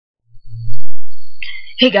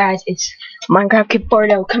Hey guys, it's Minecraft Kid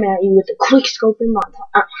Bordeaux coming at you with a quick scoping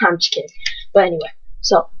montage. I'm just kidding. But anyway,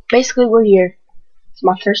 so basically we're here. It's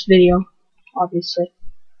my first video, obviously.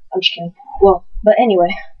 I'm just kidding. Well, but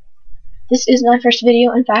anyway, this is my first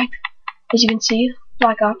video. In fact, as you can see,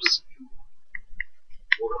 Black Ops.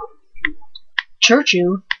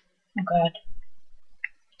 Churchill. Oh god.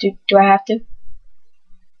 Do I have to?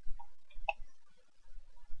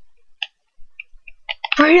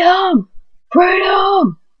 Freedom!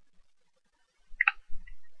 Freedom!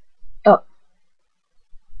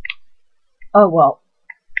 Oh well.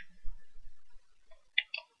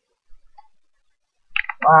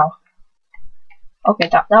 Wow. Okay,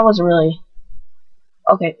 that was really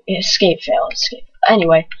okay. Escape, fail, escape.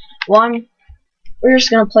 Anyway, we're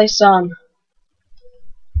just gonna play some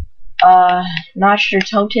Notch Your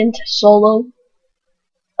Totent solo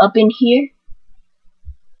up in here.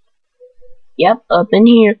 Yep, up in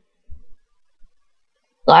here.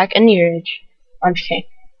 Like an urge. I'm just kidding.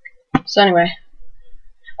 So anyway,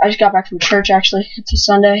 I just got back from church actually. It's a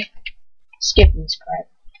Sunday. Skipping this crap.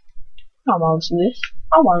 I don't want to listen to this.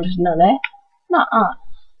 I don't want to listen to that. Nuh-uh.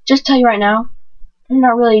 Just tell you right now, I'm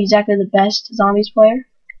not really exactly the best zombies player.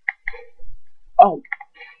 Oh.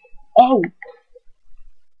 Oh.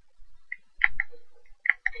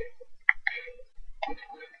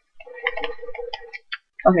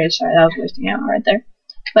 Okay, sorry, that was wasting ammo right there.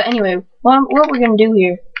 But anyway, what we're gonna do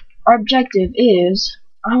here, our objective is,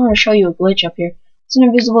 I want to show you a glitch up here. It's an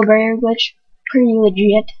invisible barrier glitch, pretty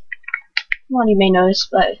legit. Well, you may notice,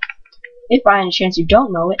 but if by any chance you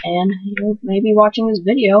don't know it, and you may be watching this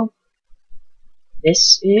video,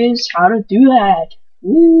 this is how to do that.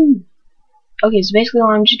 Woo! Okay, so basically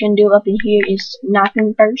what I'm just gonna do up in here is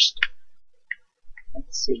knocking first.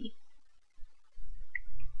 Let's see.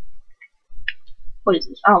 What is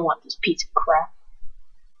this? I don't want this piece of crap.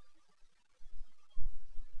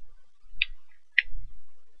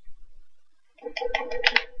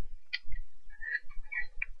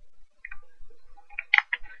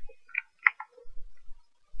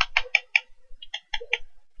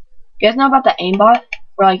 You guys know about the aimbot?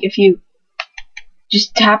 Where like if you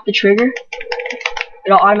just tap the trigger,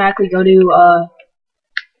 it'll automatically go to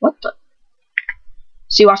what the?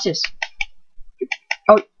 See, watch this.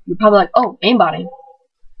 Oh, you're probably like, oh, aimbotting.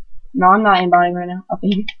 No, I'm not aimbotting right now. Up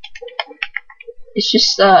in here. It's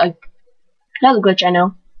just another glitch I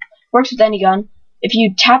know. Works with any gun. If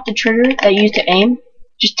you tap the trigger that you use to aim,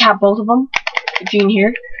 just tap both of them. If you can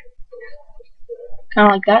hear, kind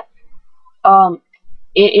of like that.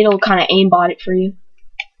 It'll kind of aimbot it for you.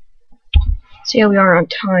 See how we are on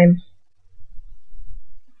time.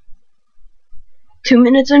 2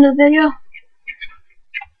 minutes into the video.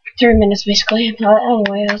 3 minutes basically.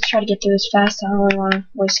 Anyway, let's try to get through this fast. I don't really want to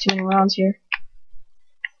waste too many rounds here.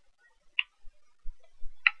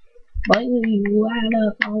 But you light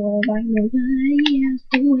up all like nobody else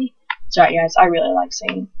doing. Sorry guys, I really like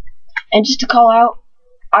singing. And just to call out,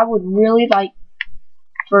 I would really like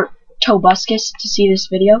for Tobuscus to see this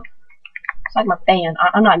video. It's like my fan.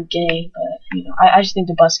 I'm not gay, but you know, I just think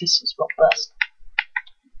Tobuscus is robust.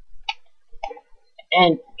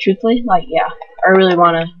 And truthfully, like yeah, I really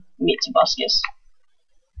want to meet Tobuscus.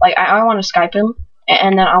 Like I want to Skype him,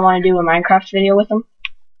 and then I want to do a Minecraft video with him.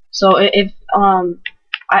 So if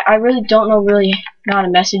I really don't know how to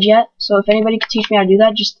message yet. So if anybody could teach me how to do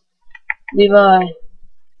that, just leave a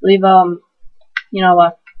you know,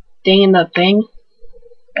 a thing in the thing,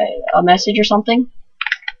 a message or something.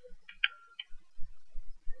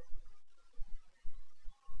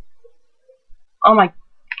 Oh my,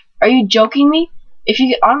 are you joking me? I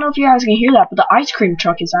don't know if you guys can hear that, but the ice cream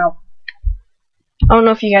truck is out. I don't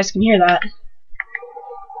know if you guys can hear that.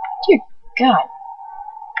 Dear God.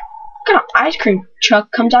 What kind of ice cream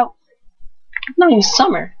truck comes out? It's not even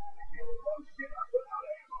summer.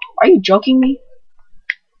 Are you joking me?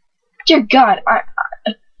 Dear God,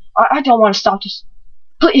 I don't want to stop this.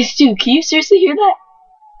 Please, dude, can you seriously hear that?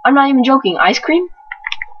 I'm not even joking. Ice cream?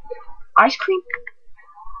 Ice cream?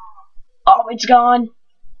 Oh, it's gone.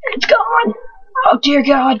 It's gone. Oh, dear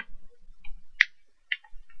God.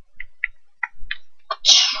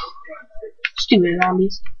 Stupid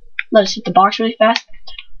zombies. Let us hit the box really fast.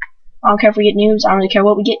 I don't care if we get noobs. I don't really care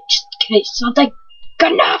what we get. Just get something.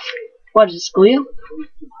 Good enough. What is this, glue?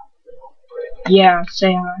 Yeah,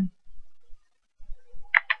 say on.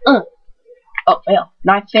 Oh, fail.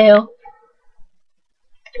 Not fail.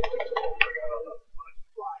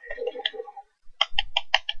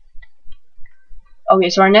 Okay,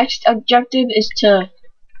 so our next objective is to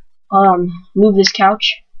move this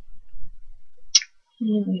couch.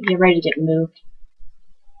 Get ready to get moved.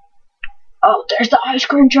 Oh, there's the ice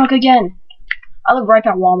cream truck again. I live right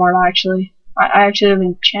by Walmart, actually. I actually live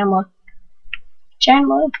in Chandler.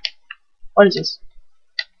 Chandler? What is this?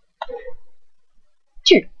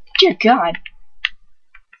 Dear God.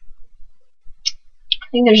 I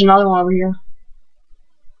think there's another one over here.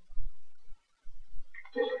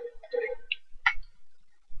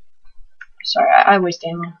 Sorry, I waste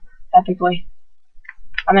ammo. Epically.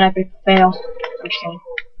 I'm an epic fail. I'm just kidding.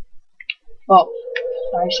 Well,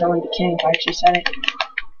 I actually wouldn't be kidding if I actually said it.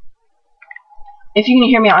 If you can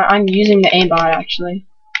hear me, I'm using the aimbot, actually.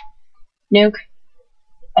 Nuke.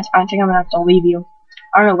 I think I'm gonna have to leave you.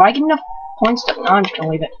 I don't know, will I get enough points to... No, I'm just gonna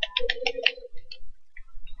leave it.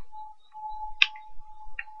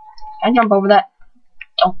 Can I jump over that?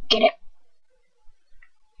 Don't get it.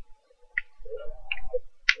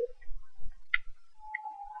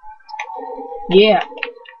 Yeah.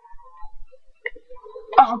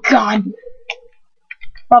 Oh God.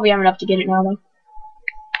 Probably have enough to get it now though.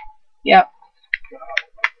 Yep.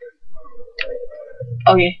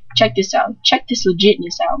 Oh yeah. Check this out. Check this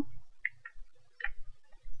legitness out.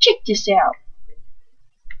 Check this out.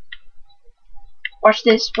 Watch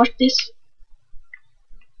this. Watch this.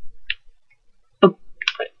 Oh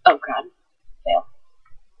God. Fail.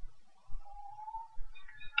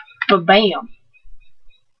 But bam.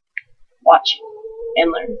 Watch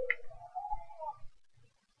and learn.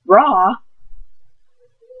 Raw.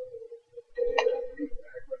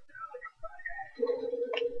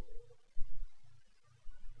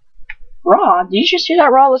 Raw? Did you just do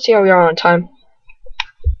that raw? Let's see how we are on time.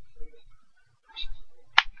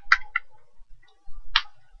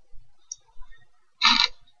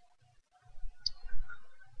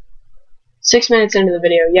 Six minutes into the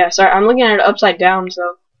video. Yeah, sorry, I'm looking at it upside down,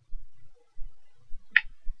 so.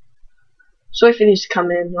 So wait for these to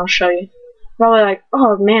come in, I'll show you. Probably like,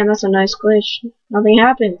 oh man, that's a nice glitch. Nothing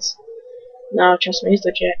happens. No, trust me, it's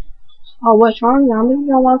legit. Oh, what's wrong, zombie? You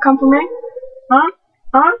don't want to come for me? Huh?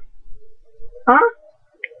 Huh? Huh?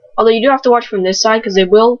 Although you do have to watch from this side, because they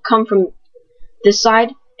will come from this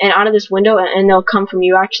side and out of this window, and they'll come from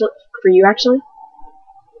you actually. For you actually.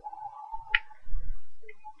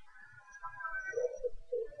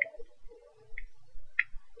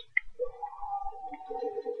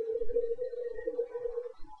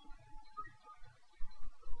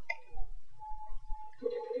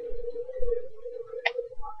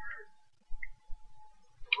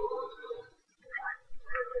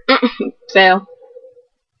 Fail.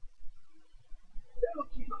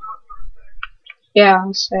 Yeah,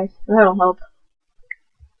 I'm safe. That'll help.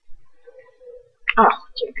 Oh,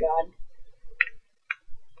 dear God.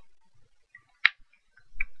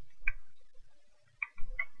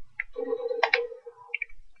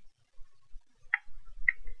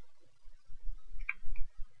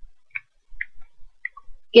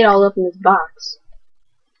 Get all up in this box.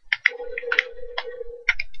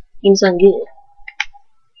 Seems so good.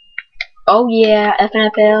 Oh yeah,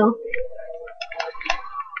 FNFL.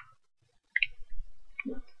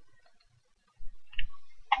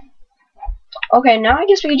 Okay, now I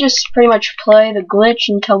guess we can just pretty much play the glitch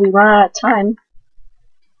until we run out of time.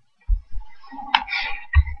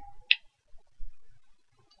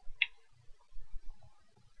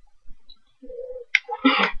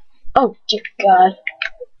 Oh dear God.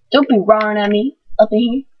 Don't be roaring at me up in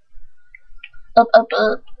here. Up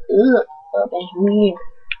in here.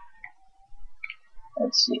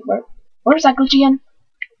 Let's see, where's that glitch again?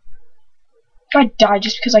 If I die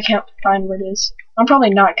just because I can't find where it is. I'm probably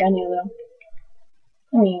not gonna though.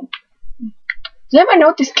 I mean, does anybody know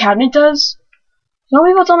what this cabinet does? Some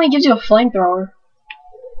people tell me it gives you a flamethrower.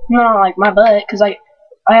 No, like my butt, because I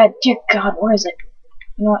had, dear God, where is it?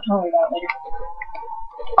 You know what, I'll worry about it later.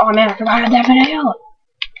 Oh man, I forgot that FNL.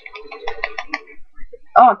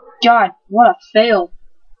 Oh God, what a fail.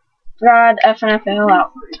 God, FNFL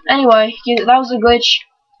out. Anyway, that was a glitch.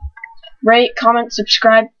 Rate, comment,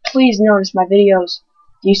 subscribe. Please notice my videos.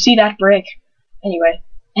 Do you see that brick? Anyway,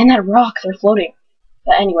 and that rock, they're floating.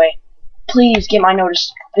 But anyway, please get my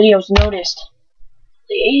videos noticed.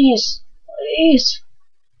 Please. Please.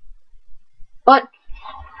 But,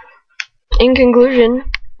 in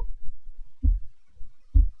conclusion,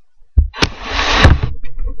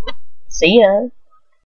 see ya.